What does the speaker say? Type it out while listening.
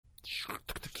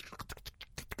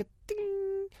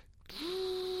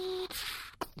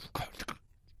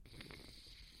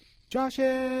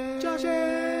Josh's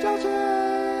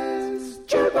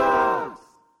Jukebox!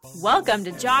 Welcome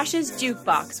to Josh's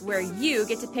Jukebox, where you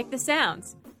get to pick the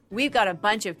sounds. We've got a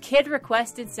bunch of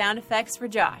kid-requested sound effects for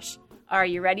Josh. Are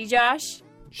you ready, Josh?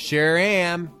 Sure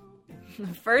am.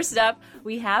 First up,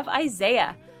 we have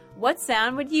Isaiah. What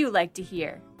sound would you like to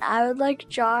hear? I would like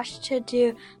Josh to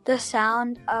do the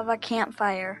sound of a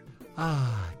campfire.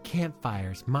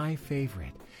 Campfire's my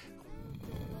favorite.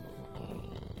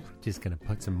 Just gonna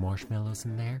put some marshmallows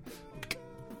in there.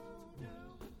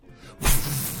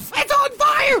 It's on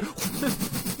fire!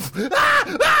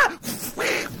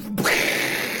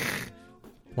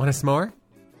 Want a s'more?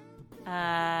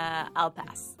 I'll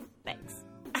pass. Thanks.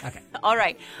 Okay. All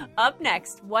right. Up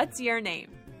next, what's your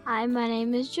name? Hi, my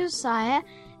name is Josiah,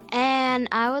 and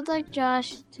I would like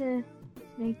Josh to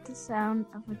make the sound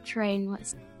of a train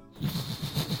whistle.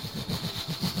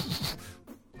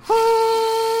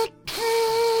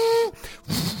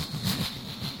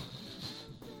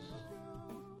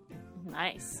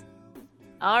 Nice.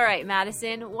 All right,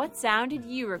 Madison, what sound did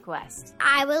you request?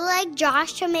 I would like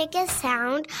Josh to make a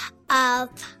sound of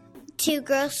two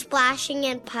girls splashing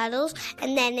in puddles,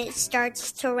 and then it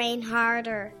starts to rain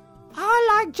harder.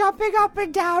 I like jumping up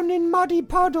and down in muddy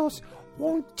puddles.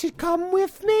 Want to come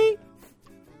with me?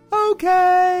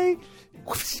 Okay.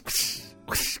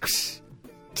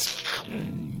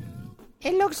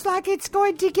 It looks like it's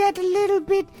going to get a little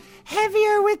bit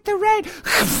heavier with the rain.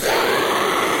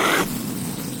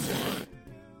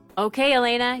 Okay,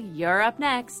 Elena, you're up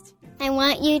next. I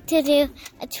want you to do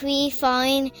a tree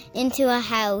falling into a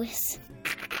house.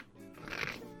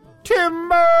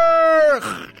 Timber!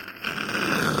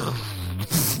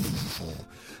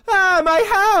 My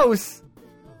house!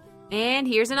 And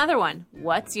here's another one.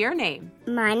 What's your name?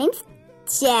 My name's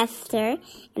Jester,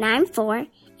 and I'm 4,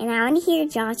 and I want to hear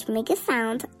Josh make a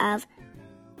sound of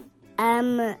a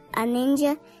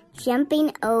ninja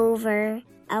jumping over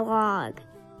a log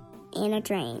in a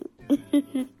train.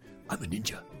 I'm a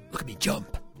ninja. Look at me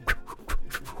jump.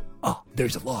 Oh,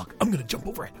 there's a log. I'm going to jump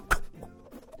over it.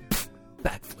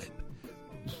 Backflip.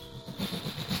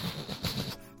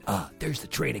 There's the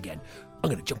train again. I'm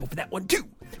going to jump over that one too.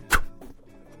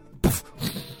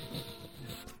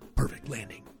 Perfect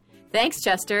landing. Thanks,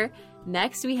 Chester.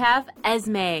 Next, we have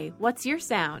Esme. What's your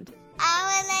sound? I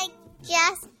would like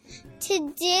just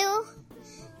to do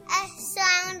a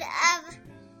sound of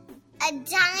a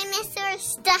dinosaur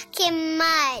stuck in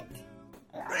mud.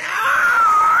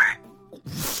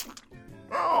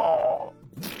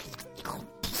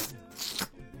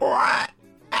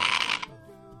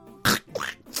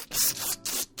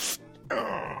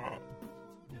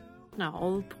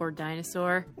 Oh, poor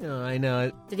dinosaur. Oh, I know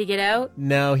it. Did he get out?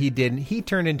 No, he didn't. He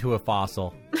turned into a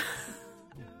fossil.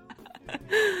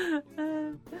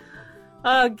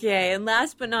 Okay, and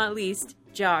last but not least,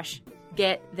 Josh,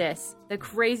 get this. The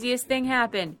craziest thing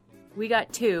happened. We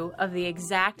got 2 of the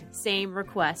exact same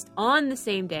request on the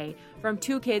same day from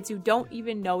 2 kids who don't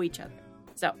even know each other.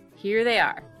 So, here they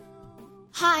are.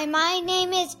 Hi, my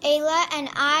name is Ayla, and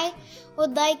I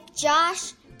would like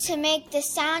Josh to make the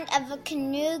sound of a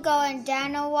canoe going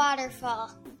down a waterfall.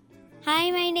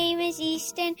 Hi, my name is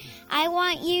Easton. I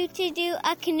want you to do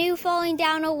a canoe falling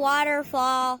down a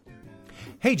waterfall.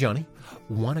 Hey, Johnny,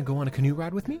 want to go on a canoe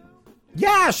ride with me?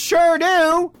 Yeah, sure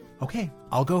do. Okay,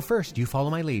 I'll go first. You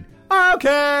follow my lead.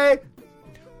 Okay.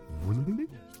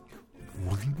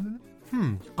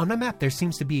 On my map, there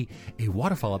seems to be a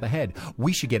waterfall up ahead.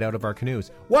 We should get out of our canoes.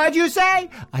 What'd you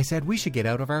say? I said we should get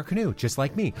out of our canoe, just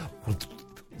like me.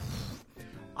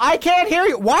 I can't hear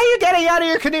you. Why are you getting out of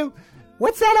your canoe?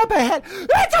 What's that up ahead?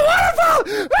 It's a waterfall!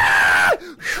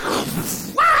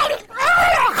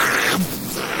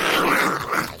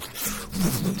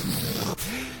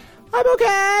 I'm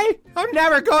okay. I'm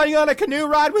never going on a canoe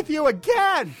ride with you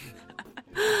again.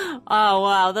 Oh,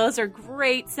 wow. Those are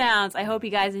great sounds. I hope you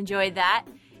guys enjoyed that.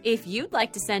 If you'd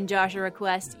like to send Josh a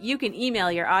request, you can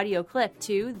email your audio clip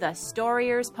to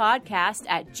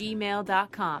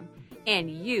thestorierspodcast@gmail.com.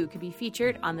 And you could be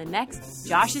featured on the next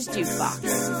Josh's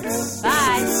Jukebox.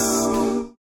 Bye!